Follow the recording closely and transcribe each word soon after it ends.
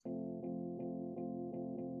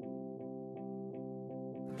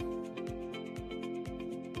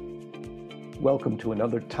Welcome to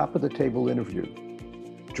another Top of the Table interview.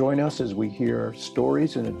 Join us as we hear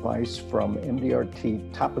stories and advice from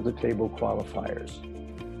MDRT Top of the Table qualifiers.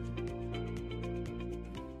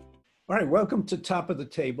 All right, welcome to Top of the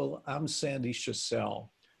Table. I'm Sandy Schussel.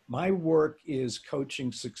 My work is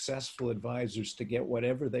coaching successful advisors to get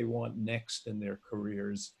whatever they want next in their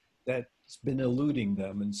careers that's been eluding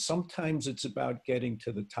them. And sometimes it's about getting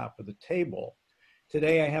to the top of the table.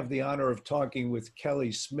 Today, I have the honor of talking with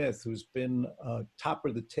Kelly Smith, who's been a top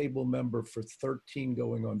of the table member for 13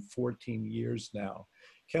 going on 14 years now.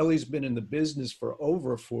 Kelly's been in the business for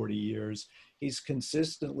over 40 years. He's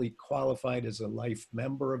consistently qualified as a life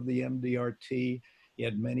member of the MDRT. He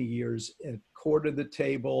had many years at court of the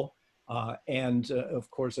table. Of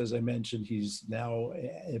course, as I mentioned, he's now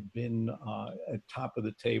been at top of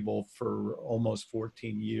the table for almost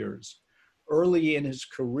 14 years. Early in his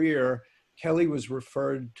career, Kelly was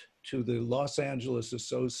referred to the Los Angeles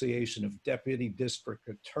Association of Deputy District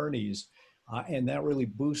Attorneys, and that really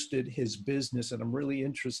boosted his business. And I'm really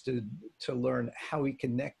interested to learn how he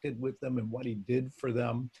connected with them and what he did for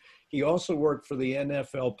them. He also worked for the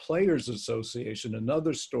NFL Players Association,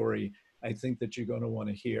 another story I think that you're going to want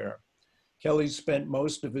to hear. Kelly spent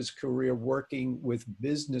most of his career working with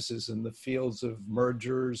businesses in the fields of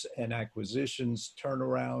mergers and acquisitions,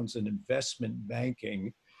 turnarounds, and investment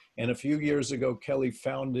banking. And a few years ago, Kelly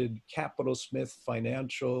founded Capital Smith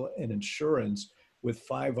Financial and Insurance with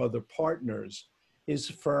 5 other partners. His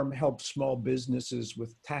firm helps small businesses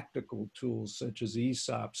with tactical tools such as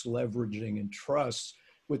ESOPs, leveraging, and trusts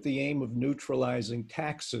with the aim of neutralizing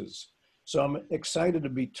taxes. So I'm excited to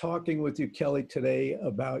be talking with you, Kelly, today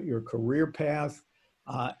about your career path,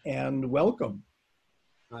 and welcome.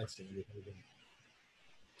 Hi, Sandy.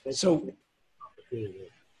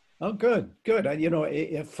 Oh, good.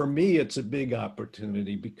 For me, it's a big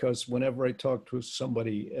opportunity because whenever I talk to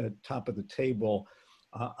somebody at top of the table,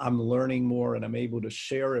 I'm learning more and I'm able to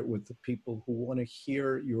share it with the people who want to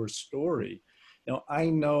hear your story. Now,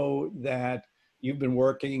 I know that you've been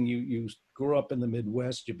working, you grew up in the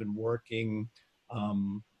Midwest, you've been working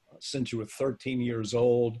since you were 13 years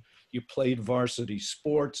old. You played varsity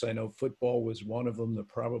sports. I know football was one of them. There are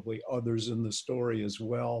probably others in the story as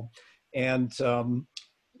well. And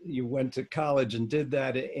you went to college and did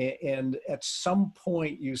that. And at some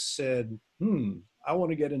point you said, I want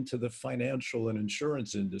to get into the financial and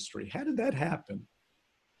insurance industry. How did that happen?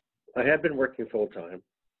 I had been working full time,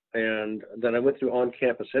 and then I went through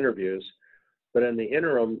on-campus interviews. But in the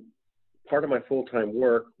interim, part of my full-time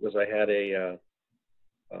work was I had an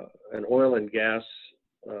oil and gas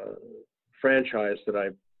franchise that I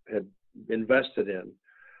had invested in,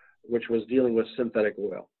 which was dealing with synthetic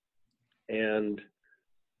oil. And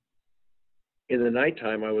in the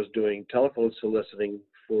nighttime, I was doing telephone soliciting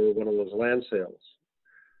for one of those land sales.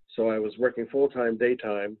 So I was working full-time,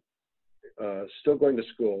 daytime, still going to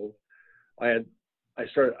school. I had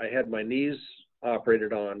my knees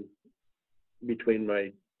operated on between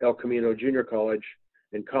my El Camino Junior College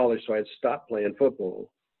and college, so I had stopped playing football.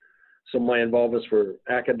 So my involvements were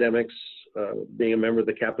academics, being a member of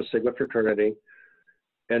the Kappa Sigma fraternity,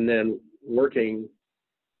 and then working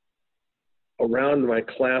around my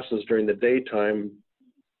classes during the daytime,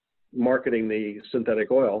 marketing the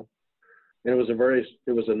synthetic oil. And it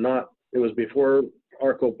was before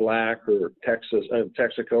Arco Black or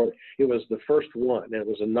Texaco. It was the first one. It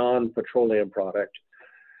was a non-petroleum product.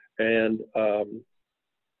 And,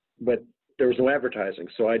 but there was no advertising.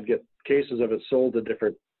 So I'd get cases of it sold to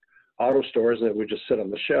different auto stores and it would just sit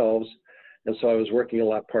on the shelves. And so I was working a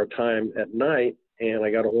lot part-time at night, and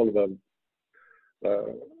I got a hold of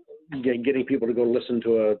getting people to go listen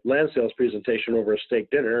to a land sales presentation over a steak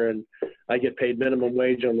dinner, and I get paid minimum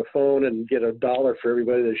wage on the phone and get $1 for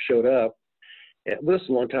everybody that showed up. And this is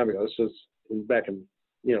a long time ago. This was back in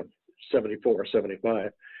 74 or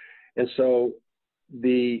 75. And so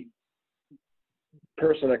the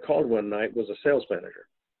person I called one night was a sales manager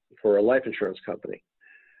for a life insurance company.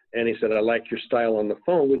 And he said, I like your style on the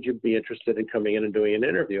phone. Would you be interested in coming in and doing an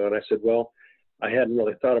interview? And I said, well, I hadn't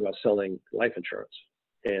really thought about selling life insurance.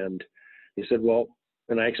 And he said, well,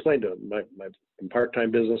 and I explained to him my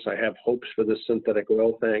part-time business. I have hopes for this synthetic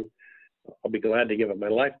oil thing. I'll be glad to give up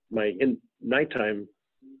my nighttime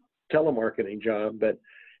telemarketing job. But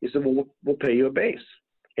he said, well, we'll pay you a base,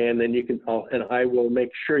 and then and I will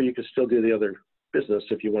make sure you can still do the other business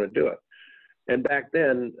if you want to do it. And back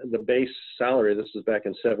then, the base salary, this is back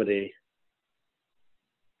in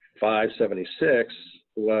 75, 76,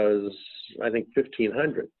 was, I think,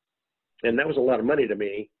 $1,500. And that was a lot of money to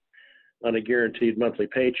me on a guaranteed monthly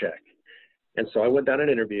paycheck. And so I went down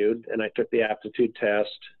and interviewed, and I took the aptitude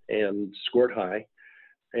test and scored high.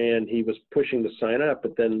 and he was pushing to sign up.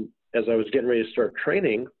 But then as I was getting ready to start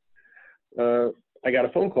training, I got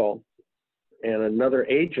a phone call, and another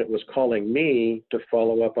agent was calling me to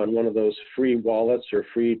follow up on one of those free wallets or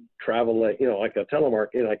free travel, like a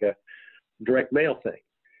telemarketing, like a direct mail thing.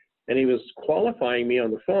 And he was qualifying me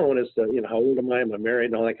on the phone as to, how old am I married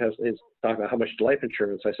and all that kind of stuff. He's talking about how much life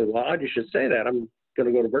insurance. I said, well, odd you should say that. I'm going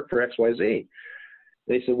to go to work for XYZ.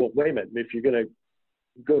 And he said, well, wait a minute. If you're going to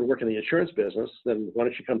go to work in the insurance business, then why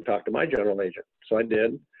don't you come talk to my general agent? So I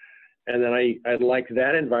did. And then I liked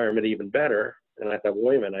that environment even better. And I thought, well,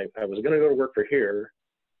 wait a minute, I was going to go to work for here.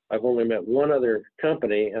 I've only met one other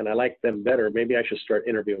company and I like them better. Maybe I should start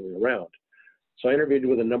interviewing around. So I interviewed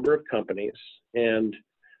with a number of companies, and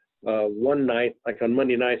one night, like on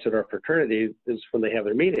Monday nights at our fraternity, is when they have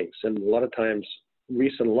their meetings. And a lot of times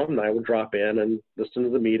recent alumni will drop in and listen to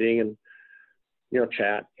the meeting and,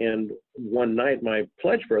 chat. And one night my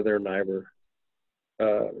pledge brother and I were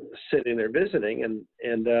sitting there visiting,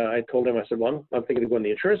 and I told him, I said, well, I'm thinking of going in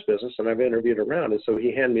the insurance business, and I've interviewed around. And so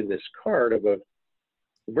he handed me this card of a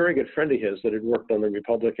very good friend of his that had worked on the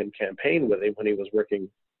Republican campaign with him when he was working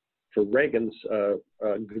for Reagan's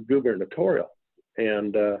gubernatorial.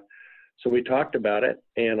 And so we talked about it,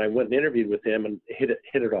 and I went and interviewed with him and hit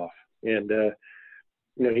it off. And,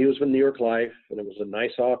 he was with New York Life, and it was a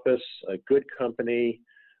nice office, a good company.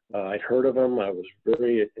 I'd heard of them. I was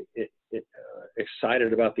very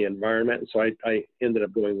excited about the environment. And so I ended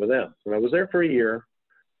up going with them. And I was there for a year,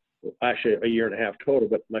 actually a year and a half total.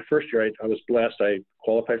 But my first year, I was blessed. I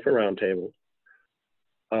qualified for Roundtable.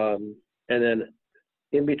 And then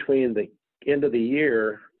in between the end of the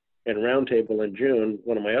year and Roundtable in June,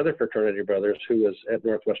 one of my other fraternity brothers, who was at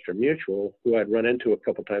Northwestern Mutual, who I'd run into a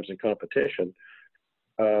couple times in competition,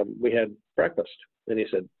 we had breakfast. And he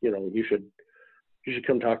said, you should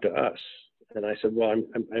come talk to us. And I said, well,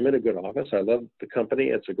 I'm in a good office. I love the company.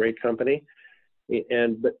 It's a great company.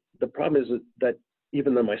 But the problem is that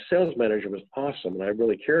even though my sales manager was awesome and I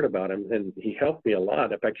really cared about him and he helped me a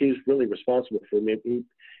lot. In fact, he's really responsible for me.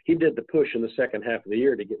 He did the push in the second half of the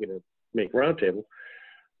year to get me to make Roundtable.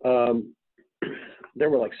 There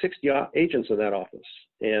were like 60 agents in that office,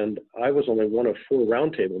 and I was only one of 4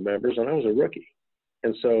 Roundtable members, and I was a rookie.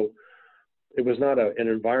 And so it was not an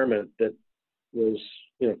environment that was,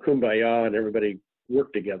 kumbaya and everybody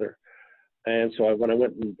worked together. And so when I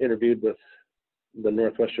went and interviewed with the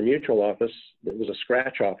Northwestern Mutual office, it was a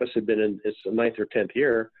scratch office, had been in its 9th or 10th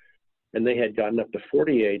year, and they had gotten up to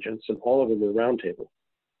 40 agents, and all of them were Roundtable.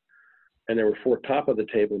 And there were 4 top of the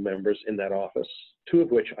table members in that office, 2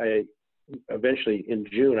 of which I eventually in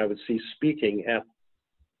June I would see speaking at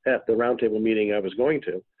the Roundtable meeting I was going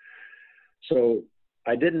to. So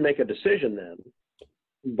I didn't make a decision then,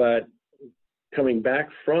 but coming back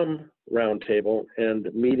from Roundtable and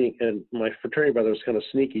meeting, and my fraternity brother was kind of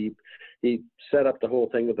sneaky. He set up the whole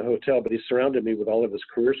thing with the hotel, but he surrounded me with all of his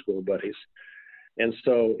career school buddies. And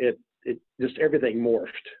so it just everything morphed,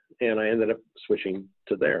 and I ended up switching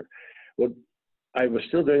to there. Well, I was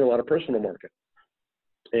still doing a lot of personal market.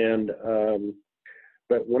 And,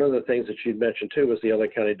 but one of the things that you'd mentioned too was the LA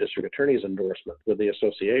County District Attorney's endorsement with the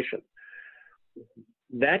association.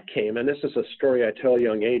 That came, and this is a story I tell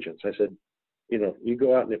young agents. I said, you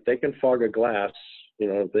go out and if they can fog a glass,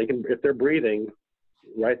 if they're breathing,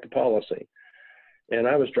 write the policy. And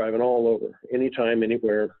I was driving all over, anytime,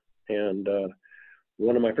 anywhere. And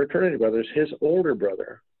one of my fraternity brothers, his older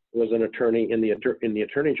brother, was an attorney in the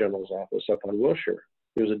Attorney General's office up on Wilshire.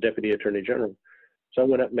 He was a deputy attorney general. So I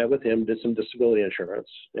went up, met with him, did some disability insurance,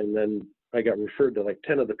 and then I got referred to like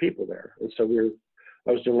 10 of the people there. And so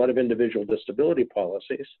I was doing a lot of individual disability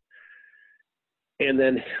policies. And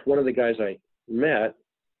then one of the guys I met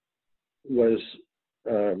was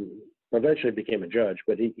eventually became a judge,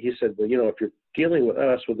 but he said, well, if you're dealing with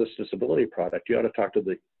us with this disability product, you ought to talk to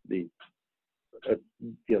the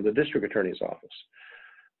district attorney's office.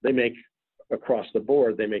 They make across the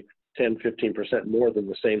board, they make 10, 15% more than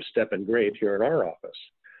the same step and grade here in our office.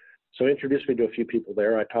 So he introduced me to a few people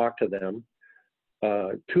there. I talked to them.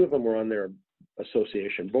 2 of them were on their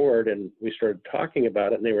association board, and we started talking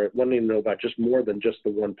about it, and they were wanting to know about just more than just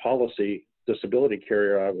the one policy disability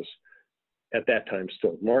carrier I was at that time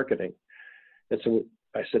still marketing. And so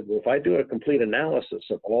I said, well, if I do a complete analysis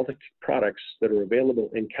of all the products that are available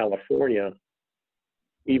in California,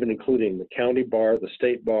 even including the county bar, the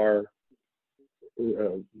state bar,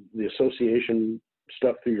 the association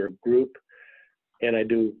stuff through your group, and I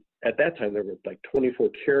do, at that time there were like 24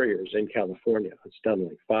 carriers in California. It's down to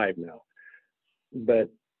like 5 now. But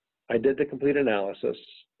I did the complete analysis,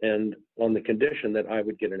 and on the condition that I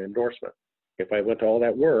would get an endorsement. If I went to all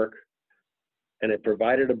that work and it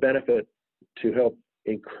provided a benefit to help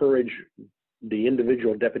encourage the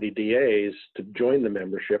individual deputy DAs to join the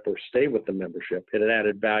membership or stay with the membership, and it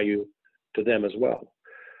added value to them as well.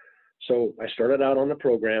 So I started out on the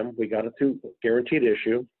program. We got it through guaranteed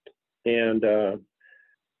issue, and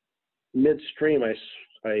midstream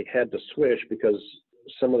I had to switch because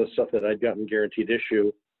some of the stuff that I'd gotten guaranteed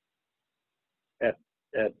issue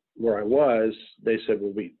at where I was, they said,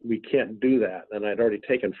 well, we can't do that. And I'd already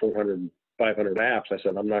taken 400, 500 apps. I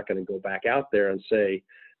said, I'm not going to go back out there and say,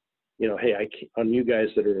 you know, hey, on you guys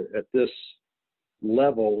that are at this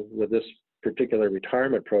level with this particular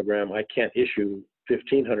retirement program, I can't issue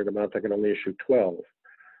 1,500 a month. I can only issue 12.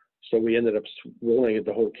 So we ended up rolling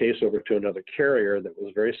the whole case over to another carrier that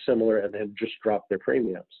was very similar and had just dropped their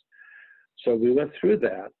premiums. So we went through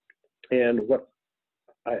that, and what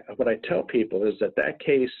I tell people is that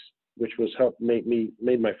case, which was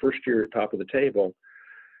made my first year at top of the table,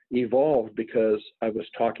 evolved because I was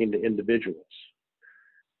talking to individuals,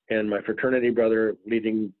 and my fraternity brother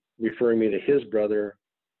referring me to his brother,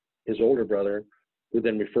 his older brother, who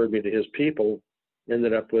then referred me to his people,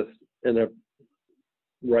 ended up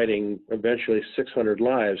writing eventually 600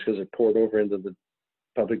 lives because it poured over into the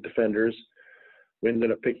public defenders. We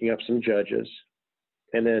ended up picking up some judges,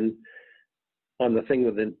 and then on the thing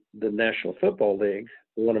with the National Football League,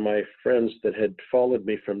 one of my friends that had followed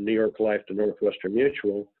me from New York Life to Northwestern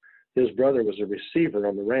Mutual, his brother was a receiver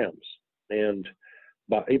on the Rams, and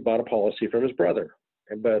he bought a policy from his brother.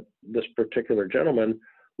 But this particular gentleman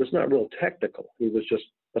was not real technical. He was just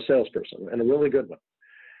a salesperson, and a really good one.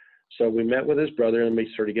 So we met with his brother, and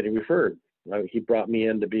we started getting referred. He brought me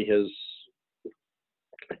in to be his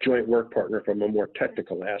joint work partner from a more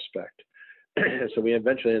technical aspect. So we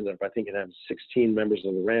eventually ended up, I think, having 16 members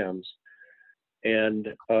of the Rams, and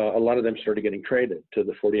a lot of them started getting traded to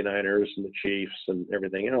the 49ers and the Chiefs and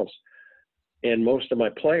everything else. And most of my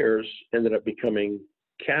players ended up becoming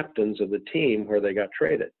captains of the team where they got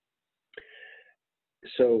traded.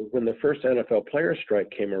 So when the first NFL player strike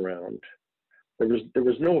came around, there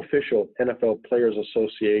was no official NFL Players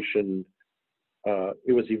Association.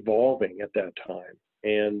 It was evolving at that time,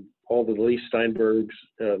 and all the Lee Steinbergs,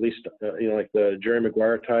 like the Jerry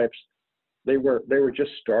Maguire types, they were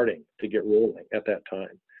just starting to get rolling at that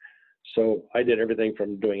time. So I did everything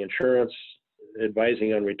from doing insurance,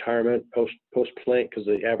 advising on retirement, post playing, because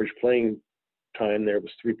the average playing time there was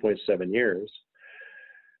 3.7 years,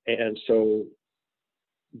 and so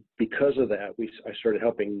because of that, I started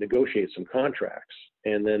helping negotiate some contracts,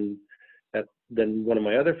 and then one of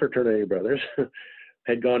my other fraternity brothers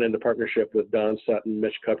had gone into partnership with Don Sutton,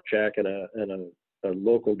 Mitch Kupchak, and a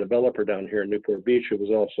local developer down here in Newport Beach, who was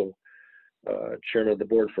also chairman of the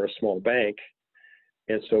board for a small bank.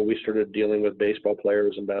 And so we started dealing with baseball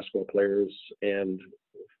players and basketball players and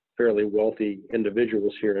fairly wealthy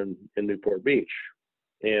individuals here in Newport Beach.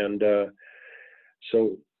 And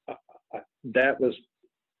so that was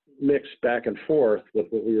mixed back and forth with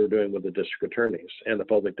what we were doing with the district attorneys and the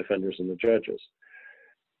public defenders and the judges.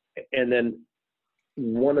 And then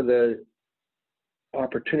one of the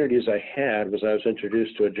opportunities I had was I was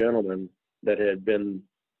introduced to a gentleman that had been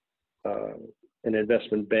in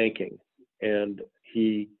investment banking, and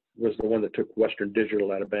he was the one that took Western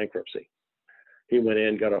Digital out of bankruptcy. He went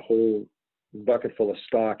in, got a whole bucket full of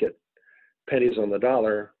stock at pennies on the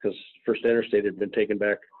dollar, because First Interstate had been taking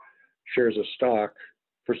back shares of stock.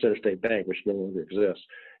 First Interstate Bank, which no longer exists,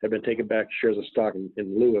 had been taking back shares of stock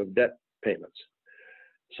in lieu of debt payments.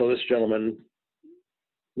 So this gentleman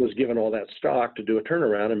was given all that stock to do a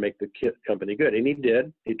turnaround and make the company good. And he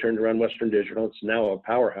did. He turned around Western Digital. It's now a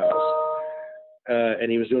powerhouse.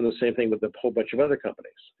 And he was doing the same thing with a whole bunch of other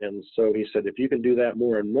companies. And so he said, if you can do that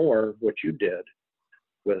more and more, what you did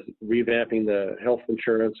with revamping the health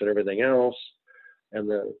insurance and everything else, and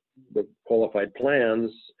the qualified plans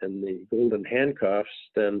and the golden handcuffs,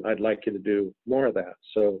 then I'd like you to do more of that.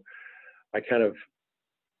 So I kind of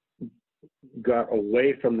got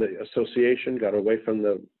away from the association, got away from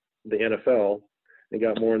the NFL, and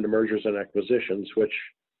got more into mergers and acquisitions, which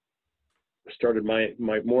started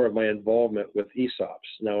more of my involvement with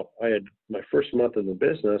ESOPs. Now, I had my first month in the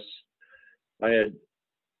business, I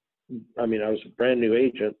was a brand new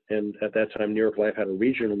agent, and at that time, New York Life had a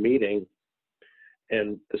regional meeting.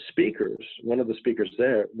 And the speakers, one of the speakers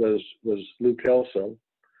there was Lou Kelso,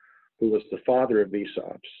 who was the father of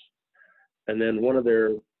ESOPs. And then one of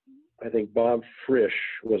their, I think Bob Frisch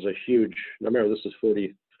was a huge, I remember this is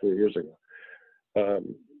 44 years ago.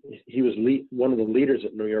 He was one of the leaders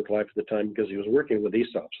at New York Life at the time because he was working with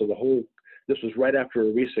ESOPs. So this was right after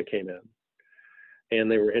ERISA came in, and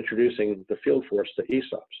they were introducing the field force to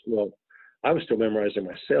ESOPs. Well, I was still memorizing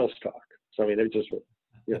my sales talk. So, it just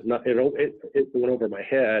It went over my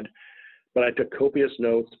head, but I took copious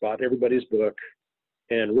notes, bought everybody's book,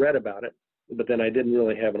 and read about it. But then I didn't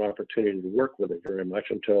really have an opportunity to work with it very much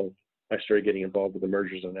until I started getting involved with the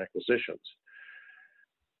mergers and acquisitions.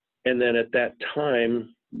 And then at that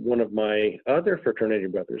time, one of my other fraternity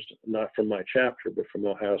brothers, not from my chapter, but from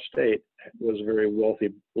Ohio State, was a very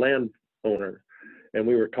wealthy landowner. And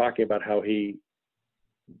we were talking about how he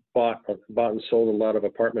bought and sold a lot of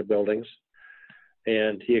apartment buildings.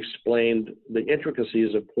 And he explained the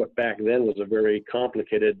intricacies of what back then was a very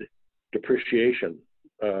complicated depreciation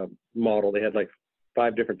model. They had like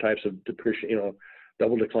 5 different types of depreciation,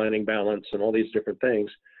 double declining balance and all these different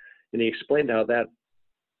things. And he explained how that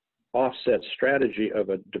offset strategy of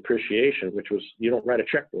a depreciation, which was you don't write a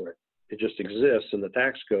check for it. It just exists in the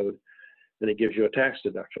tax code, and it gives you a tax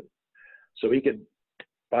deduction. So he could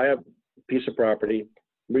buy a piece of property,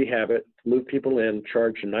 rehab it, move people in,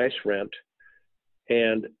 charge a nice rent,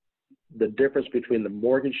 and the difference between the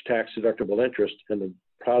mortgage tax deductible interest and the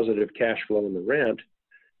positive cash flow in the rent,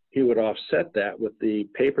 he would offset that with the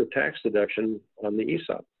paper tax deduction on the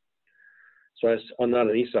ESOP. So I'm not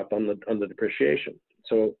an ESOP, on the depreciation.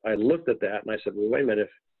 So I looked at that and I said, well, wait a minute,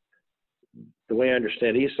 if the way I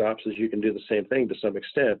understand ESOPs is you can do the same thing to some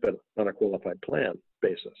extent, but on a qualified plan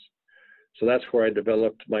basis. So that's where I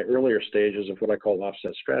developed my earlier stages of what I call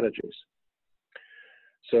offset strategies.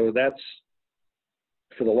 So that's,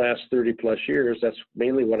 for the last 30 plus years, that's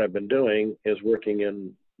mainly what I've been doing, is working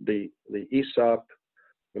in the ESOP,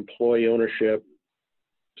 employee ownership,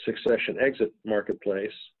 succession exit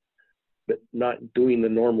marketplace, but not doing the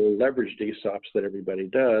normal leveraged ESOPs that everybody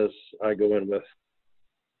does. I go in with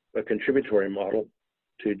a contributory model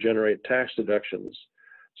to generate tax deductions.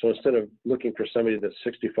 So instead of looking for somebody that's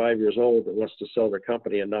 65 years old that wants to sell their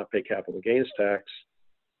company and not pay capital gains tax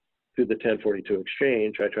through the 1042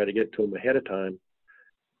 exchange, I try to get to them ahead of time,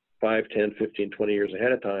 5, 10, 15, 20 years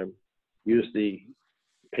ahead of time, use the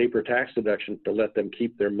paper tax deduction to let them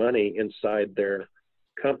keep their money inside their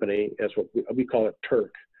company as what we call it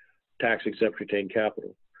TERC, tax exempt retained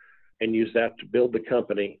capital, and use that to build the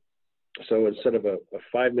company. So instead of a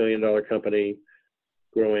 $5 million company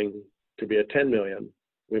growing to be a 10 million,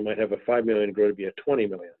 we might have a 5 million grow to be a 20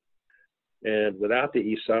 million. And without the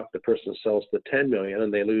ESOP, the person sells the 10 million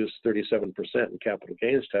and they lose 37% in capital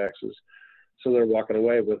gains taxes. So they're walking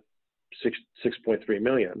away with 6.3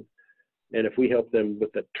 million. And if we help them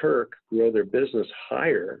with the TERC grow their business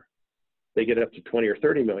higher, they get up to 20 or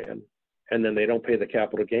 30 million. And then they don't pay the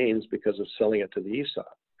capital gains because of selling it to the ESOP.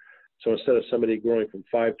 So instead of somebody growing from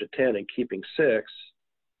 5 to 10 and keeping 6,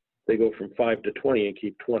 they go from 5 to 20 and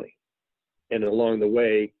keep 20. And along the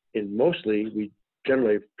way, we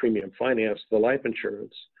generally premium finance the life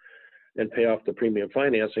insurance and pay off the premium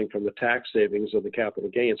financing from the tax savings of the capital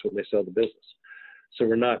gains when they sell the business. So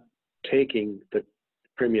we're not taking the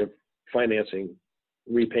premium financing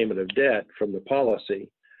repayment of debt from the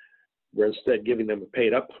policy. We're instead giving them a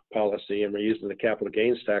paid up policy, and we're using the capital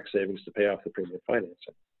gains tax savings to pay off the premium financing.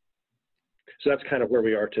 So that's kind of where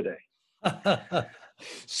we are today.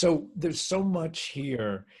 So there's so much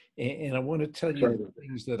here, and I want to tell you the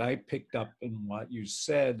things that I picked up in what you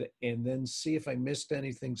said, and then see if I missed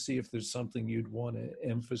anything, see if there's something you'd want to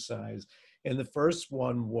emphasize. And the first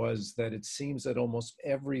one was that it seems that almost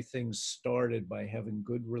everything started by having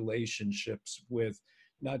good relationships with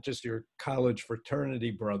not just your college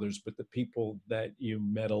fraternity brothers, but the people that you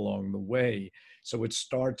met along the way. So it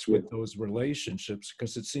starts with those relationships,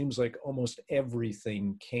 because it seems like almost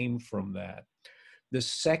everything came from that. The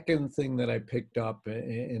second thing that I picked up,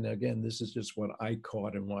 and again, this is just what I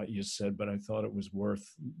caught in what you said, but I thought it was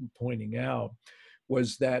worth pointing out,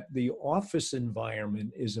 was that the office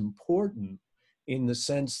environment is important in the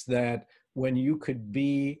sense that when you could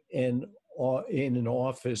be in an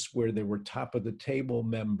office where there were top of the table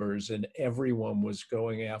members and everyone was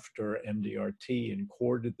going after MDRT and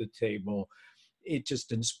courted the table, it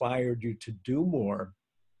just inspired you to do more.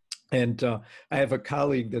 And I have a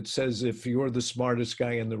colleague that says, if you're the smartest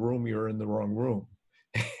guy in the room, you're in the wrong room.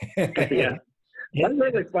 Yeah. I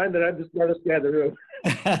really find that I'm the smartest guy in the room.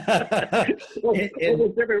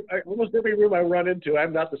 almost every room I run into,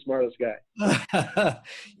 I'm not the smartest guy.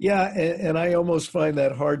 Yeah, and I almost find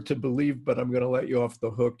that hard to believe, but I'm going to let you off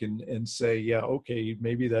the hook and say, yeah, okay,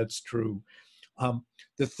 maybe that's true.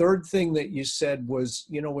 The third thing that you said was,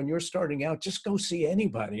 when you're starting out, just go see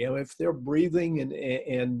anybody. If they're breathing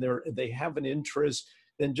and they have an interest,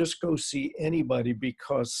 then just go see anybody,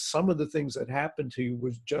 because some of the things that happened to you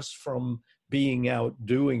was just from being out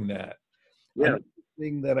doing that. Yeah. Another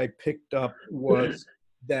thing that I picked up was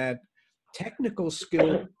that technical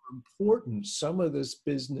skills are important. Some of this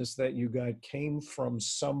business that you got came from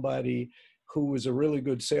somebody who was a really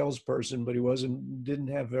good salesperson, but he didn't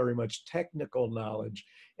have very much technical knowledge.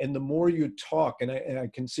 And the more you talk, and I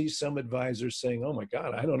can see some advisors saying, "Oh my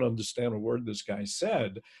God, I don't understand a word this guy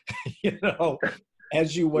said," you know,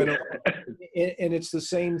 as you went along. And it's the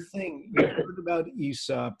same thing. You heard about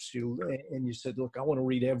ESOPs, and you said, "Look, I want to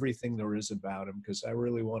read everything there is about them because I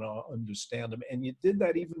really want to understand them." And you did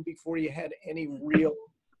that even before you had any real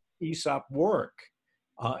ESOP work.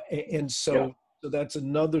 And so that's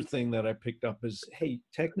another thing that I picked up is, hey,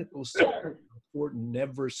 technical skills are important.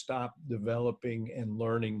 Never stop developing and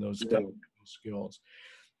learning those technical skills.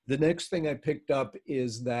 The next thing I picked up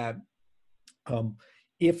is that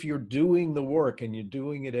if you're doing the work and you're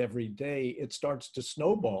doing it every day, it starts to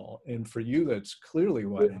snowball. And for you, that's clearly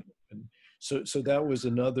what happened. So that was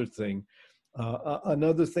another thing.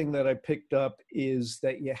 Another thing that I picked up is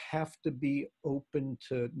that you have to be open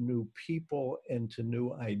to new people and to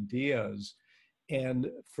new ideas.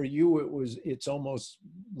 And for you, it's almost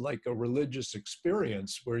like a religious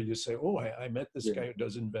experience where you say, "Oh, I met this guy who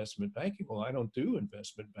does investment banking. Well, I don't do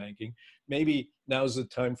investment banking. Maybe now's the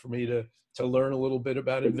time for me to learn a little bit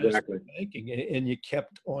about investment banking." And you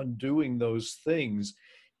kept on doing those things.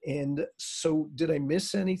 And so did I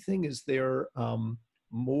miss anything? Is there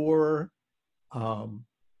more,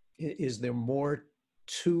 is there more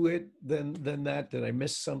to it than that? Did I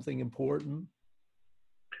miss something important?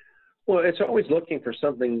 Well, it's always looking for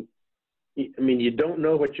something. I mean, you don't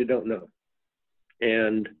know what you don't know.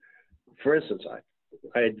 And for instance,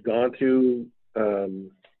 I had gone through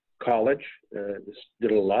college,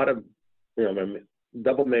 did a lot of, my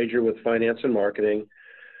double major with finance and marketing,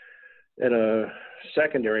 and a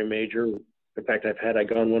secondary major. In fact, I'd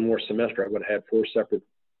gone one more semester, I would have had 4 separate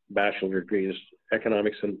bachelor degrees,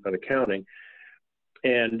 economics and accounting,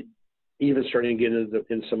 and even starting to get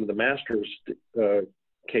in some of the master's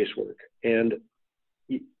casework. And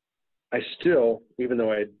I still, even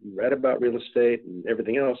though I read about real estate and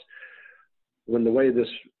everything else, when the way this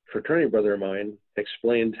fraternity brother of mine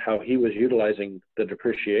explained how he was utilizing the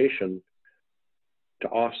depreciation to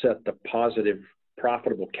offset the positive,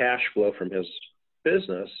 profitable cash flow from his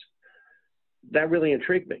business, that really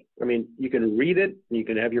intrigued me. I mean, you can read it, and you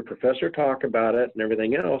can have your professor talk about it and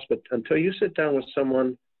everything else, but until you sit down with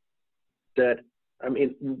someone that, I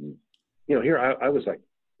mean, here I was like,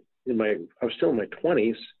 I was still in my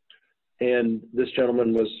 20s, and this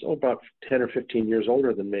gentleman was about 10 or 15 years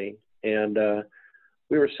older than me. And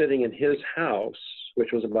we were sitting in his house,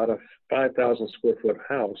 which was about a 5,000 square foot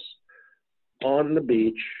house on the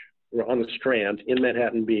beach, or on the Strand in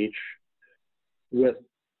Manhattan Beach, with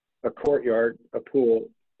a courtyard, a pool,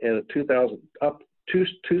 and a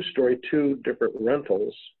 2-story, 2 different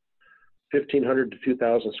rentals, 1,500 to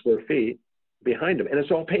 2,000 square feet behind him. And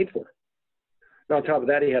it's all paid for. Now, on top of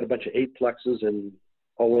that, he had a bunch of 8-plexes and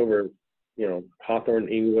all over, Hawthorne,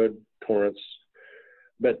 Inglewood, Torrance.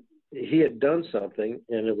 But he had done something,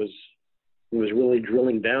 and it was really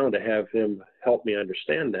drilling down to have him help me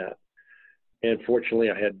understand that. And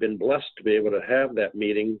fortunately, I had been blessed to be able to have that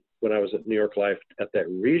meeting when I was at New York Life at that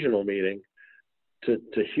regional meeting to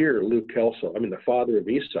hear Luke Kelso, the father of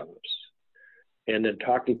ESOPs, and then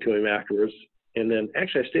talking to him afterwards. And then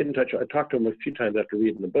actually I stayed in touch. I talked to him a few times after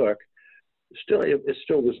reading the book. Still, it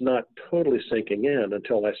still was not totally sinking in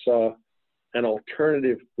until I saw an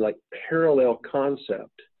alternative, like parallel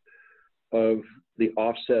concept of the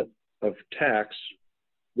offset of tax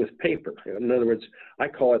with paper. In other words, I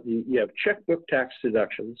call it, you have checkbook tax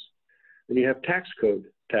deductions and you have tax code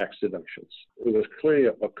tax deductions. It was clearly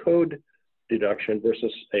a code deduction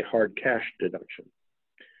versus a hard cash deduction.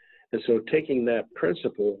 And so taking that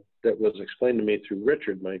principle that was explained to me through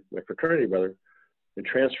Richard, my fraternity brother, and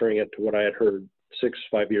transferring it to what I had heard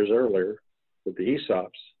 5 years earlier with the ESOPs,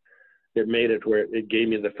 it made it where it gave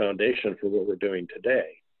me the foundation for what we're doing today.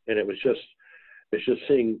 And it's just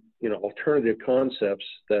seeing, alternative concepts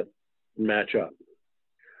that match up.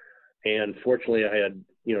 And fortunately I had,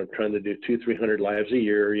 trying to do 200-300 lives a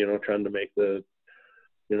year, trying to make the,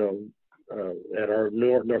 at our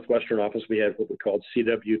Northwestern office, we had what we called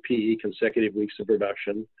CWP, consecutive weeks of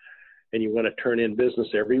production. And you want to turn in business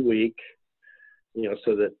every week,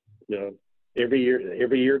 so that, every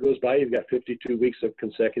year goes by, you've got 52 weeks of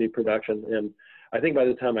consecutive production. And I think by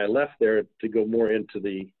the time I left there to go more into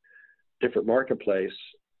the different marketplace,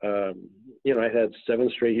 I had 7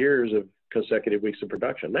 straight years of consecutive weeks of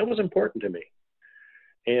production. That was important to me.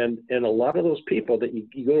 And a lot of those people that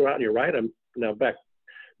you go out and you write them, now back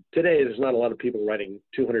today, there's not a lot of people writing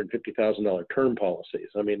 $250,000 term policies.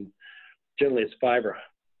 Generally it's 5 or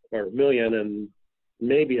 $1 million and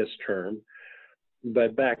maybe it's term.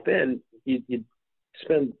 But back then, you'd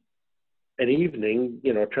spend an evening,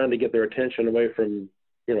 trying to get their attention away from,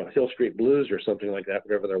 Hill Street Blues or something like that,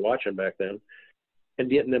 whatever they're watching back then, and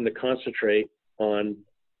getting them to concentrate on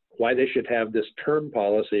why they should have this term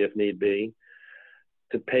policy, if need be,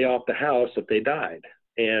 to pay off the house if they died,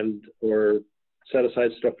 or set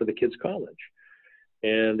aside stuff for the kids' college.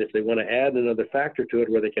 And if they want to add another factor to it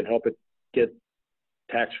where they can help it get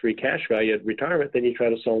tax-free cash value at retirement, then you try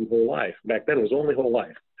to sell them whole life. Back then, it was only whole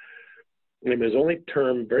life. I mean, there's only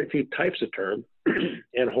term, very few types of term,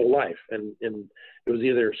 and whole life. And it was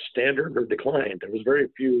either standard or declined. There was very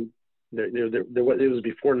few. It was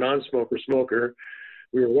before non-smoker, smoker.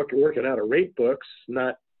 We were working out of rate books,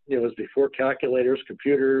 not, it was before calculators,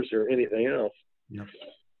 computers, or anything else. Yep.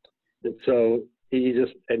 And so you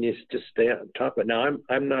just stay on top of it. Now,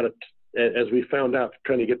 I'm not as we found out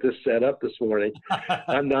trying to get this set up this morning,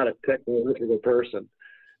 I'm not a technological person.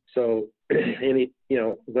 So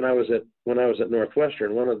when I was at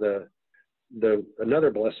Northwestern, one of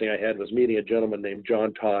another blessing I had was meeting a gentleman named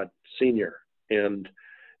John Todd Sr. And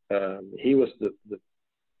he was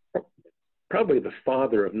probably the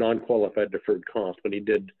father of non-qualified deferred comp when he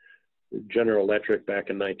did General Electric back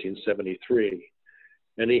in 1973.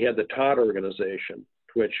 And he had the Todd organization,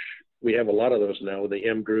 which we have a lot of those now with the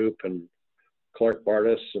M Group and Clark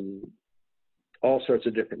Bartis and all sorts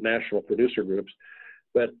of different national producer groups.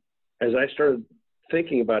 But as I started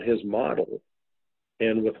thinking about his model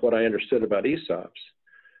and with what I understood about ESOPs,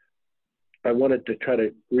 I wanted to try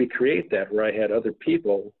to recreate that where I had other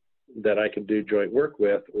people that I could do joint work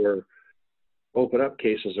with or open up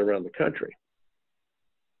cases around the country.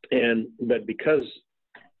 But because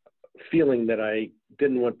feeling that I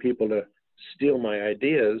didn't want people to steal my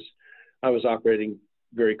ideas, I was operating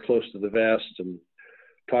very close to the vest and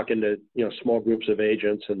talking to, small groups of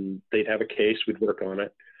agents, and they'd have a case, we'd work on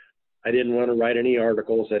it. I didn't want to write any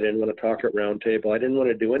articles. I didn't want to talk at roundtable. I didn't want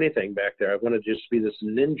to do anything back there. I wanted to just be this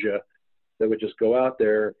ninja that would just go out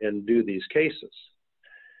there and do these cases.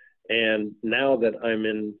 And now that I'm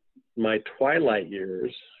in my twilight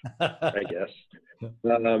years, I guess,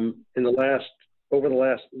 over the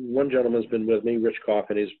last, one gentleman's been with me, Rich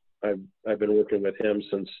Coffin. I've been working with him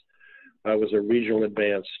since I was a regional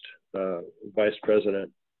advanced vice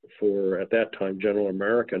president for, at that time, General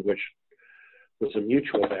American, which was a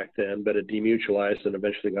mutual back then, but it demutualized and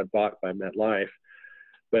eventually got bought by MetLife.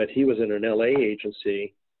 But he was in an LA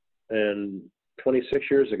agency, and 26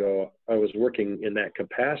 years ago, I was working in that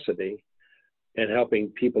capacity and helping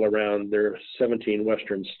people around their 17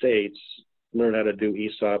 Western states learn how to do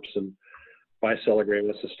ESOPs and buy-sell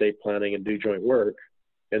agreements, estate planning, and do joint work.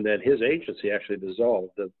 And then his agency actually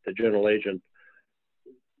dissolved. The general agent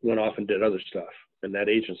went off and did other stuff, and that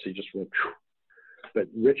agency just went, phew. But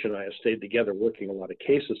Rich and I have stayed together working a lot of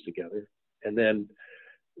cases together. And then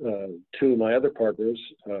two of my other partners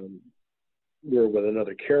were with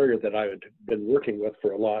another carrier that I had been working with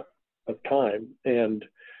for a lot of time. And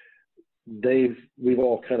we've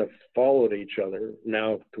all kind of followed each other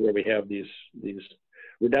now to where we have these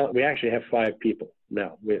we actually have 5 people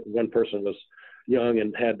now. One person was young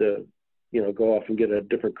and had to, go off and get a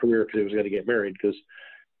different career because he was going to get married, because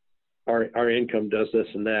our income does this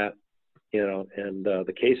and that, and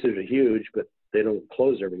the cases are huge, but they don't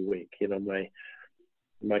close every week.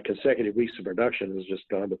 My consecutive weeks of production has just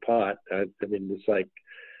gone to pot. I mean, it's like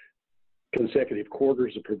consecutive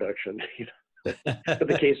quarters of production, but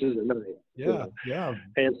the cases are nice. Yeah.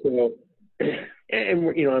 And so, and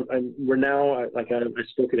we're now, like I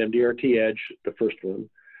spoke at MDRT Edge, the first one,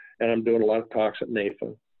 and I'm doing a lot of talks at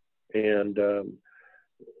NAFA. And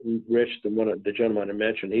Rich, the gentleman I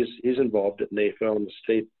mentioned, he's involved at NAFA on the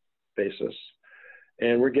state basis,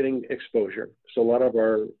 and we're getting exposure. So a lot of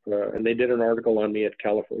our, and they did an article on me at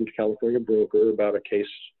California Broker about a case,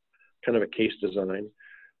 kind of a case design.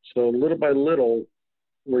 So little by little,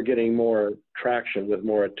 we're getting more traction with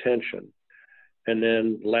more attention. And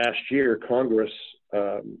then last year, Congress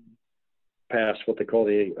passed what they call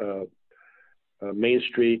the Main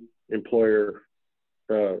Street Employer,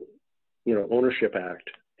 Ownership Act,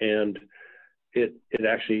 and it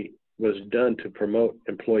actually was done to promote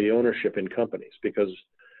employee ownership in companies, because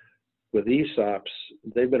with ESOPs,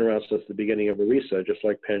 they've been around since the beginning of ERISA, just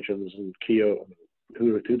like pensions and KEO.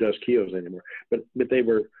 Who does KEOs anymore? But they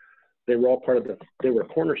were all they were a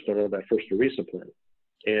cornerstone of that first ERISA plan,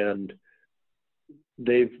 and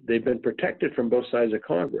they've been protected from both sides of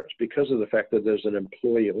Congress because of the fact that there's an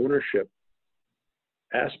employee ownership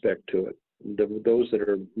aspect to it. Those that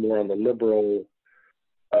are more on the liberal,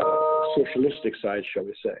 socialistic side, shall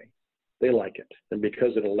we say, they like it. And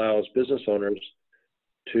because it allows business owners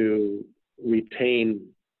to retain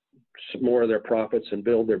more of their profits and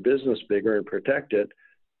build their business bigger and protect it,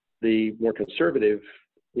 the more conservative,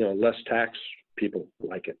 less tax people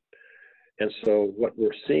like it. And so what we're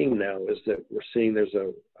seeing now is that we're seeing there's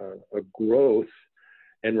a growth,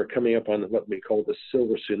 and we're coming up on what we call the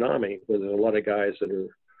silver tsunami, where there's a lot of guys that are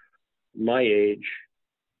my age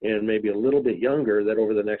and maybe a little bit younger that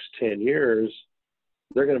over the next 10 years,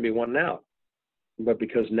 they're going to be wanting out. But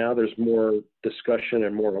because now there's more discussion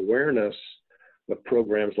and more awareness of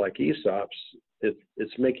programs like ESOPs,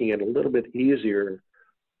 it's making it a little bit easier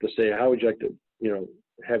to say, how would you like to,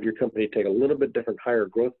 have your company take a little bit different, higher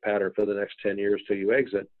growth pattern for the next 10 years till you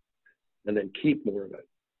exit, and then keep more of it.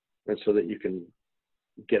 And so that you can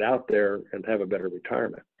get out there and have a better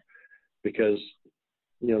retirement. Because,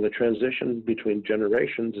 the transition between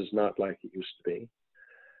generations is not like it used to be.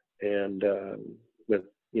 And with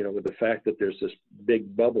the fact that there's this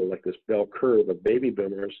big bubble, like this bell curve of baby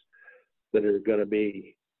boomers that are going to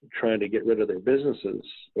be trying to get rid of their businesses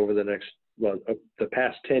over the next, the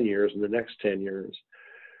past 10 years and the next 10 years,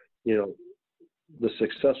 the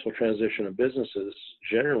successful transition of businesses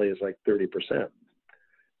generally is like 30%.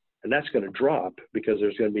 And that's going to drop because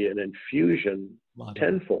there's going to be an infusion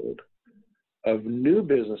tenfold of new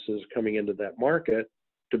businesses coming into that market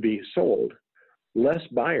to be sold, less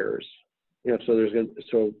buyers.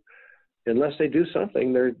 So unless they do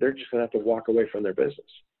something, they're just going to have to walk away from their business.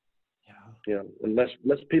 Yeah. Unless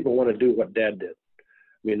people want to do what Dad did.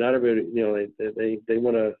 I mean, not everybody, they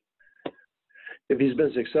want to, if he's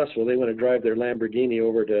been successful, they want to drive their Lamborghini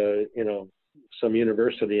over to, some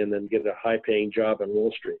university and then get a high-paying job on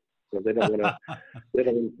Wall Street. So they don't want to, they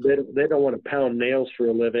don't want to pound nails for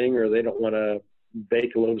a living, or they don't want to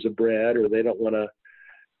bake loaves of bread, or they don't want to,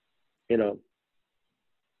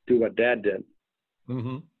 do what Dad did.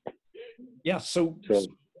 Mm-hmm. Yeah. So,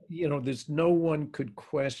 there's no one could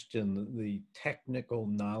question the technical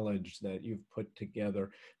knowledge that you've put together,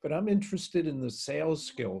 but I'm interested in the sales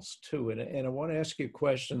skills too. And I want to ask you a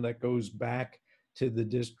question that goes back to the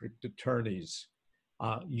district attorneys.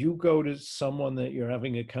 You go to someone that you're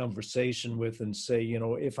having a conversation with and say,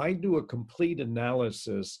 if I do a complete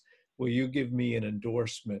analysis, will you give me an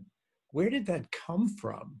endorsement? Where did that come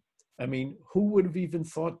from? I mean, who would have even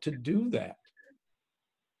thought to do that?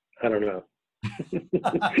 I don't know.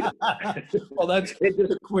 Well, that's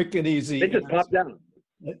just quick and easy. It just popped down.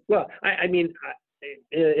 Well, I mean,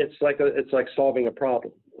 it's like solving a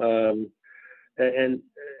problem.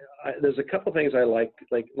 There's a couple things I like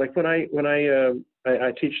when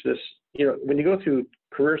I teach this. When you go through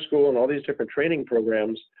career school and all these different training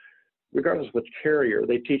programs, regardless of which carrier,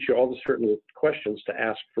 they teach you all the certain questions to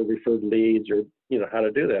ask for referred leads, or how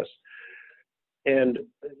to do this. And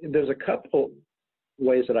there's a couple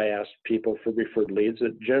ways that I ask people for referred leads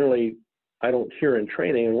that generally I don't hear in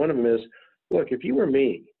training. And one of them is, look, if you were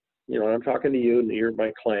me, I'm talking to you and you're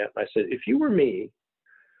my client. I said, if you were me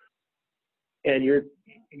and you're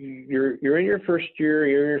in your first year,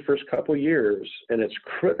 you're in your first couple years, and it's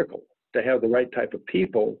critical to have the right type of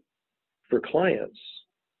people for clients.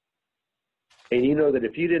 And that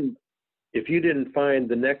if you didn't find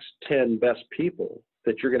the next 10 best people,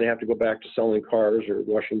 that you're going to have to go back to selling cars or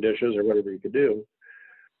washing dishes or whatever you could do,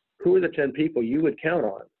 who are the 10 people you would count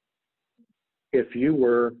on if you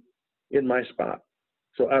were in my spot?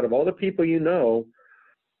 So out of all the people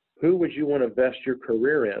who would you want to vest your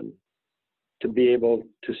career in to be able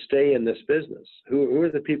to stay in this business? Who are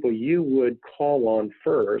the people you would call on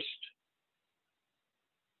first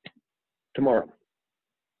tomorrow?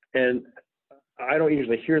 And I don't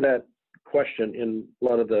usually hear that question in a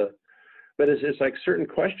lot of but it's like certain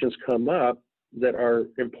questions come up that are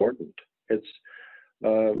important. It's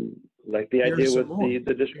like the idea with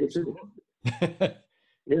the distribution.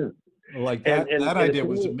 Yeah. Like that idea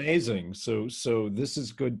was amazing. So this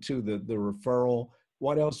is good too, the referral.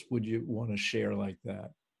 What else would you want to share like that?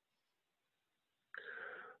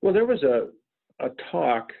 Well, there was a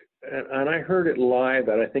talk, and I heard it live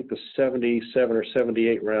at, I think, the 77 or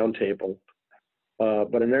 78 roundtable.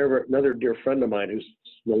 But another dear friend of mine who's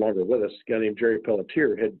no longer with us, a guy named Jerry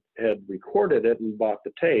Pelletier, had recorded it and bought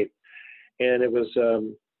the tape. And it was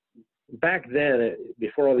back then,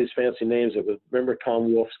 before all these fancy names, it was, remember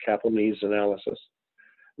Tom Wolfe's capital needs analysis,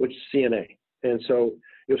 which is CNA. And so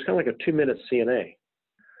it was kind of like a 2-minute CNA.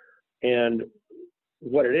 And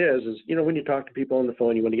what it is, when you talk to people on the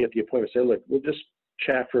phone, you want to get the appointment, say, look, we'll just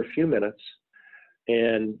chat for a few minutes,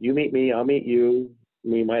 and you meet me, I'll meet you.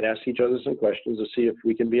 We might ask each other some questions to see if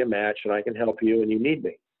we can be a match, and I can help you, and you need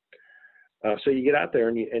me. So you get out there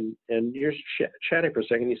and you're chatting for a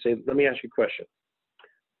second. You say, let me ask you a question.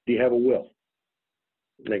 Do you have a will?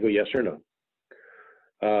 And they go, yes or no.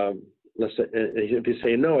 let's say, if you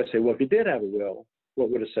say no, I say, well, if you did have a will, what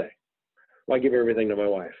would it say? Well, I give everything to my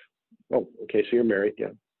wife. Oh, okay, so you're married, yeah.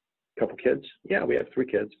 Couple kids? Yeah, we have 3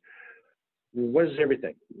 kids. What is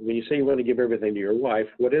everything? When you say you want to give everything to your wife,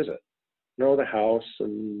 what is it? No, the house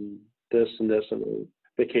and this and a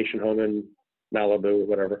vacation home in Malibu or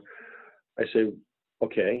whatever. I say,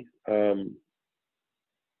 okay,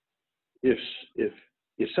 if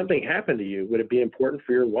something happened to you, would it be important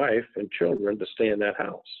for your wife and children to stay in that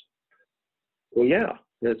house? Well, yeah,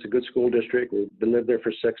 it's a good school district. We've been lived there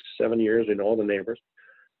for 6, 7 years. We know all the neighbors.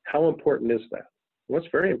 How important is that? Well,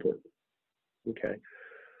 it's very important. Okay.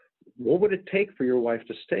 What would it take for your wife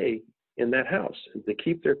to stay in that house, to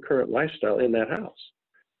keep their current lifestyle in that house?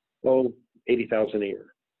 Oh, $80,000 a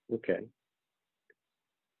year. Okay.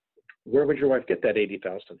 Where would your wife get that $80,000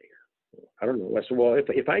 a year? I don't know. I said, well,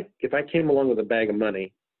 if I came along with a bag of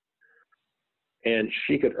money and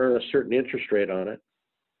she could earn a certain interest rate on it,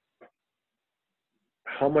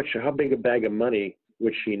 how big a bag of money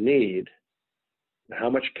would she need? How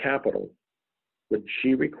much capital would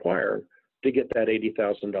she require to get that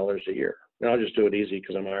 $80,000 a year? And I'll just do it easy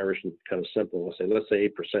because I'm Irish and kind of simple. I'll say, let's say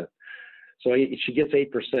 8%. So she gets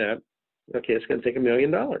 8%. Okay, it's going to take $1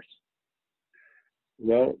 million.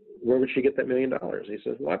 Well, where would she get that $1 million? He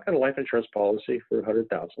says, well, I've got a life insurance policy for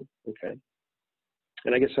 $100,000. Okay.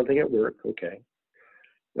 And I get something at work. Okay.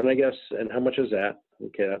 And and how much is that?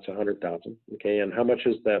 Okay, that's $100,000. Okay. And how much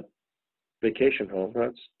is that vacation home?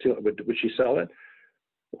 That's would she sell it?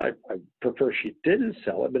 I prefer she didn't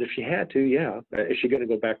sell it, but if she had to, yeah. Is she going to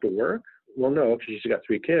go back to work? Well, no, because she's got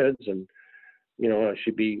 3 kids and,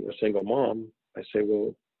 she'd be a single mom. I say,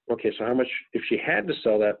 well, okay, so how much, if she had to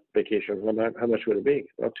sell that vacation home, how much would it be?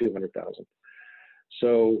 Well, $200,000.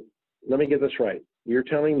 So let me get this right. You're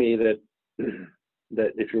telling me that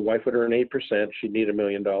that if your wife would earn 8%, she'd need $1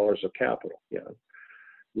 million of capital. Yeah.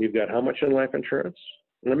 You've got how much in life insurance?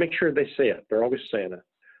 And I make sure they say it. They're always saying it.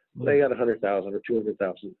 They got 100,000 or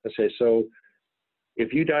 200,000. I say, so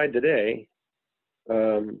if you died today,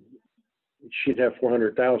 she'd have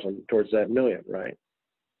 400,000 towards that $1 million, right?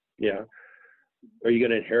 Yeah. Are you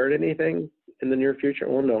going to inherit anything in the near future?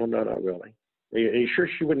 Well, no, not really. Are you sure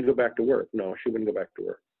she wouldn't go back to work? No, she wouldn't go back to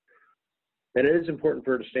work. And it is important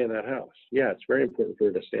for her to stay in that house. Yeah, it's very important for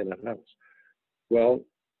her to stay in that house. Well,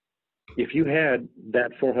 if you had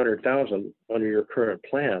that 400,000 under your current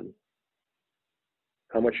plan,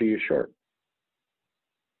 how much are you short?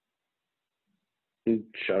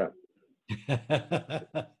 Shut up.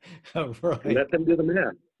 Right. And let them do the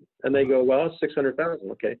math. And they go, well, it's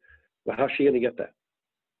 600,000. Okay. Well, how's she going to get that?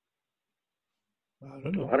 I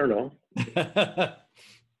don't know. I don't know.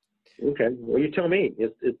 Okay. Well, you tell me.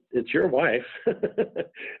 It's your wife.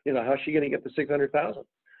 How's she going to get the 600,000?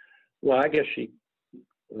 Well, I guess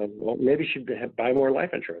well, maybe she'd buy more life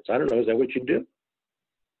insurance. I don't know. Is that what you do?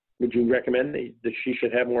 Would you recommend that she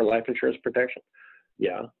should have more life insurance protection?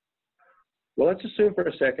 Yeah. Well, let's assume for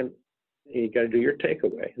a second, you got to do your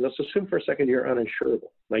takeaway. Let's assume for a second you're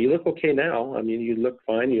uninsurable. Now, you look okay now. I mean, you look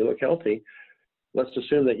fine. You look healthy. Let's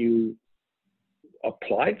assume that you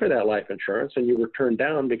applied for that life insurance and you were turned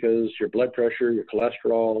down because your blood pressure, your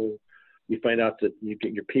cholesterol, you find out that you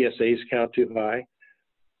get your PSAs count too high.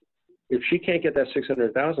 If she can't get that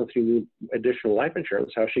 600,000 through additional life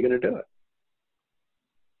insurance, how's she going to do it?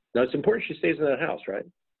 Now, it's important she stays in that house, right?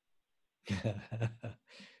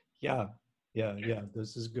 Yeah.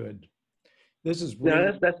 This is good. This is really...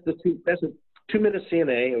 Now, that's a 2-minute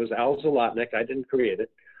CNA. It was Al Zalotnik. I didn't create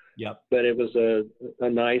it. Yep. But it was a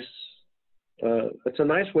nice, it's a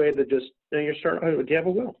nice way to just, you're starting, do you have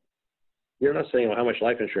a will? You're not saying, well, how much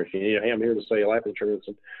life insurance you need. Hey, I'm here to sell you life insurance,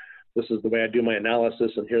 and this is the way I do my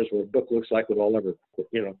analysis, and here's what a book looks like with all of it,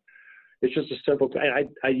 It's just a simple,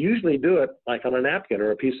 I usually do it like on a napkin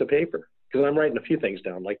or a piece of paper because I'm writing a few things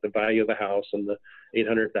down, like the value of the house and the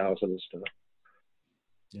 800,000 and stuff.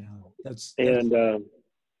 Yeah, that's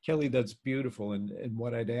Kelly, that's beautiful. And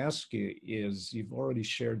what I'd ask you is, you've already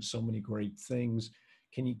shared so many great things.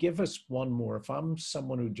 Can you give us one more? If I'm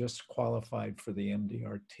someone who just qualified for the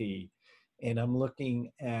MDRT and I'm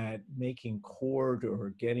looking at making court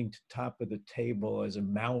or getting to top of the table as a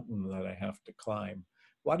mountain that I have to climb,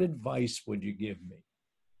 what advice would you give me?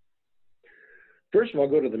 First of all,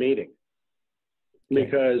 go to the meeting,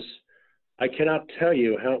 because I cannot tell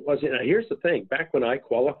you how it was. Now, here's the thing. Back when I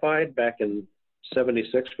qualified, back in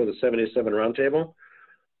 76 for the 77 roundtable,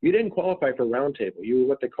 you didn't qualify for roundtable. You were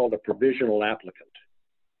what they called a provisional applicant.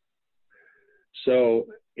 So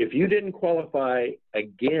if you didn't qualify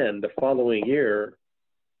again the following year,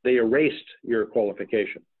 they erased your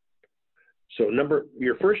qualification. So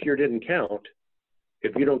your first year didn't count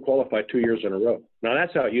if you don't qualify 2 years in a row. Now,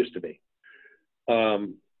 that's how it used to be.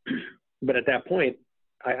 But at that point,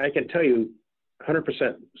 I can tell you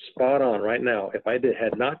 100% spot on right now, if I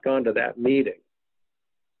had not gone to that meeting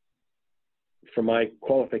for my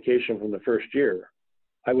qualification from the first year,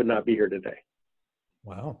 I would not be here today.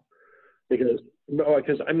 Wow. Because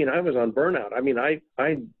I mean, I was on burnout. I mean, I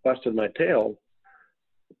busted my tail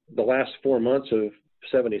the last 4 months of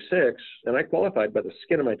 76, and I qualified by the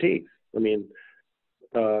skin of my teeth. I mean,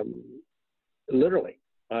 literally,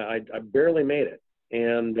 I barely made it.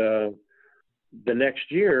 And the next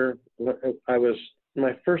year,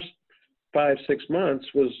 my first 5-6 months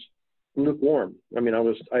was lukewarm. I mean,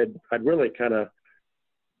 I'd really kind of,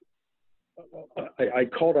 I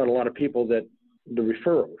called on a lot of people the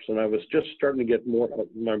referrals, and I was just starting to get more of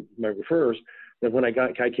my referrers. And when I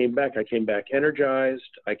came back energized.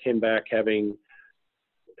 I came back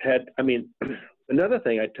another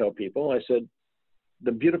thing I tell people, I said,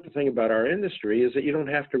 the beautiful thing about our industry is that you don't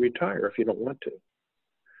have to retire if you don't want to.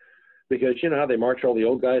 Because you know how they march all the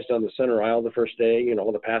old guys down the center aisle the first day, you know,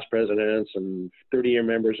 all the past presidents and 30-year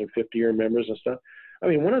members and 50-year members and stuff. I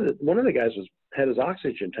mean, one of the guys had his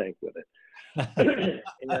oxygen tank with it.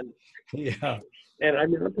 And yeah. And I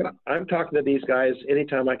mean, I'm talking to these guys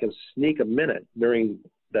anytime I can sneak a minute during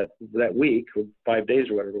that week, or 5 days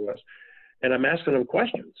or whatever it was. And I'm asking them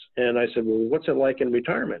questions. And I said, well, what's it like in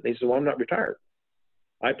retirement? And he said, well, I'm not retired.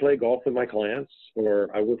 I play golf with my clients,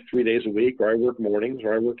 or I work 3 days a week, or I work mornings,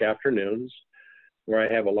 or I work afternoons, or I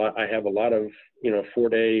have a lot of,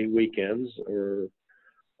 4-day weekends, or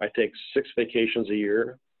I take 6 vacations a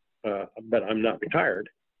year, but I'm not retired.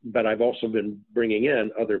 But I've also been bringing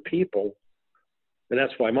in other people. And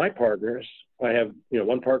that's why my partners, I have,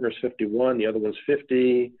 one partner is 51, the other one's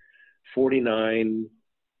 50, 49,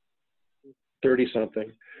 30 something.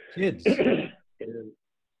 Kids. And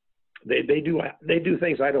they do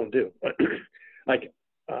things I don't do. Like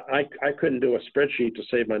I couldn't do a spreadsheet to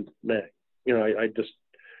save my neck. We got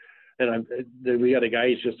a guy,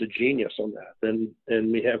 he's just a genius on that.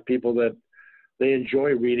 And we have people that they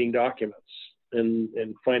enjoy reading documents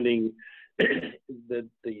and finding the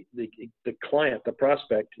client, the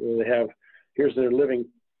prospect. They have, here's their living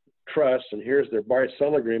trust and here's their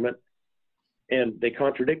buy-sell agreement, and they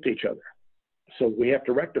contradict each other. So we have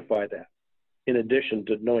to rectify that in addition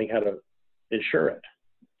to knowing how to insure it.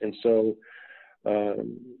 And so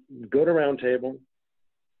go to round table,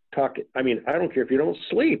 talk. I mean, I don't care if you don't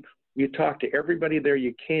sleep, you talk to everybody there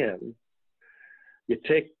you can, you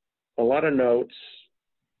take a lot of notes,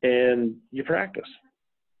 and you practice.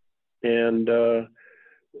 And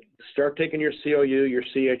start taking your COU, your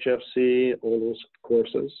CHFC, all those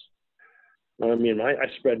courses. I mean, I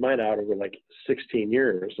spread mine out over like 16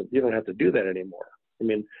 years. You don't have to do that anymore. I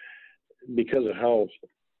mean, because of how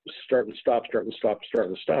start and stop,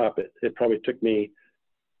 it probably took me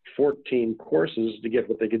 14 courses to get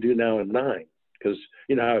what they could do now in 9. Because,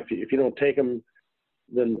 if you don't take them,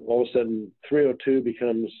 then all of a sudden 302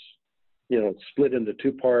 becomes, split into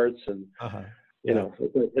 2 parts. And,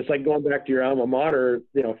 it's like going back to your alma mater,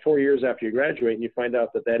 4 years after you graduate, and you find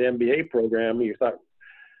out that MBA program, you thought,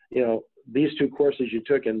 these 2 courses you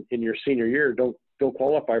took in your senior year don't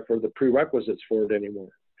qualify for the prerequisites for it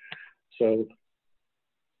anymore. So,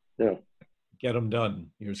 get them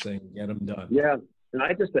done. You're saying get them done. Yeah. And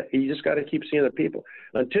you just got to keep seeing the people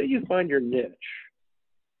until you find your niche.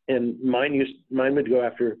 And mine would go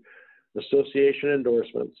after association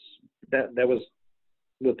endorsements. That was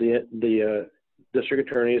with the district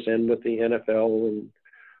attorneys and with the NFL and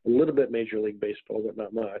a little bit Major League Baseball, but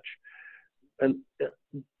not much. And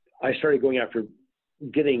I started going after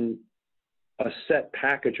getting a set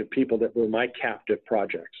package of people that were my captive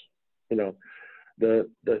projects.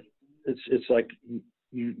 It's like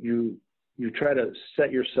you try to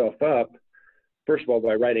set yourself up, first of all,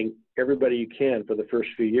 by writing everybody you can for the first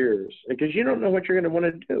few years, because you don't know what you're going to want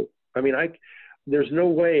to do. I mean, there's no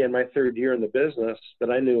way in my 3rd year in the business that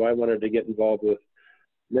I knew I wanted to get involved with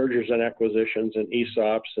mergers and acquisitions and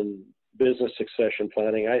ESOPs and business succession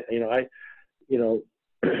planning.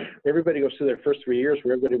 Everybody goes through their first 3 years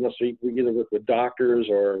where everybody wants to either work with doctors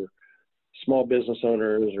or small business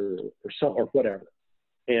owners or whatever,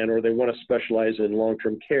 or they want to specialize in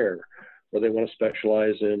long-term care, or they want to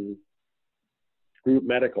specialize in group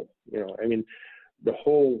medical. I mean,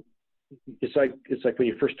 it's like when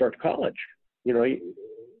you first start college. I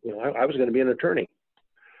was going to be an attorney.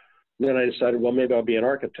 Then I decided, well, maybe I'll be an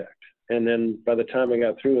architect. And then by the time I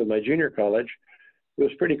got through with my junior college, it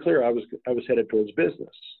was pretty clear I was headed towards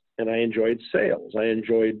business. And I enjoyed sales. I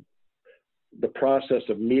enjoyed the process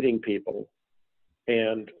of meeting people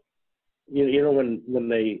and you know, when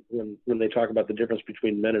they talk about the difference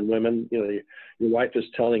between men and women, you know, your wife is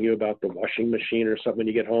telling you about the washing machine or something when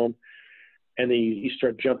you get home, and then you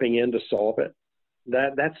start jumping in to solve it.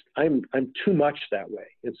 I'm too much that way.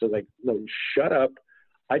 It's like, no, shut up.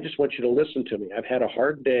 I just want you to listen to me. I've had a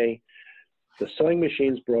hard day. The sewing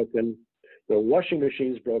machine's broken. The washing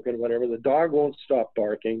machine's broken, whatever. The dog won't stop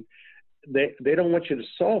barking. They don't want you to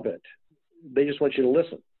solve it. They just want you to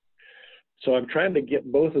listen. So I'm trying to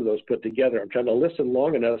get both of those put together. I'm trying to listen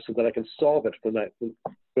long enough so that I can solve it when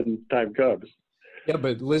time comes. Yeah,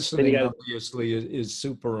 but listening obviously is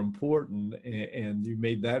super important, and you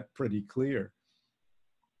made that pretty clear.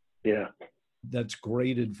 Yeah. That's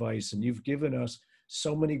great advice. And you've given us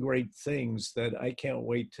so many great things that I can't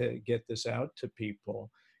wait to get this out to people.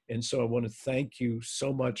 And so I want to thank you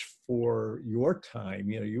so much for your time.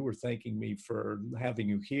 You know, you were thanking me for having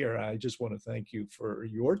you here. I just want to thank you for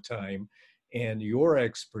your time and your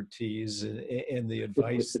expertise and the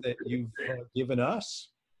advice that you've given us.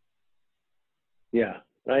 Yeah,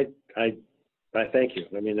 I thank you.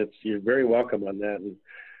 I mean, you're very welcome on that.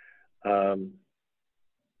 And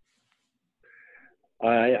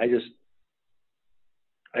I guess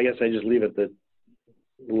I just leave it that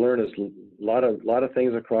learn is a lot of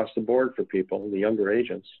things across the board for people, the younger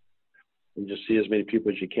agents, and just see as many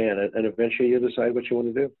people as you can, and eventually you decide what you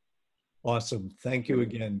want to do. Awesome. Thank you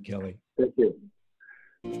again, Kelly. Thank you.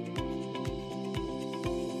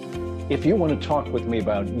 If you want to talk with me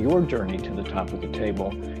about your journey to the top of the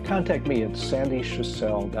table, contact me at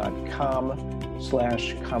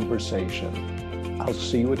sandyschussel.com/conversation. I'll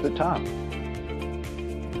see you at the top.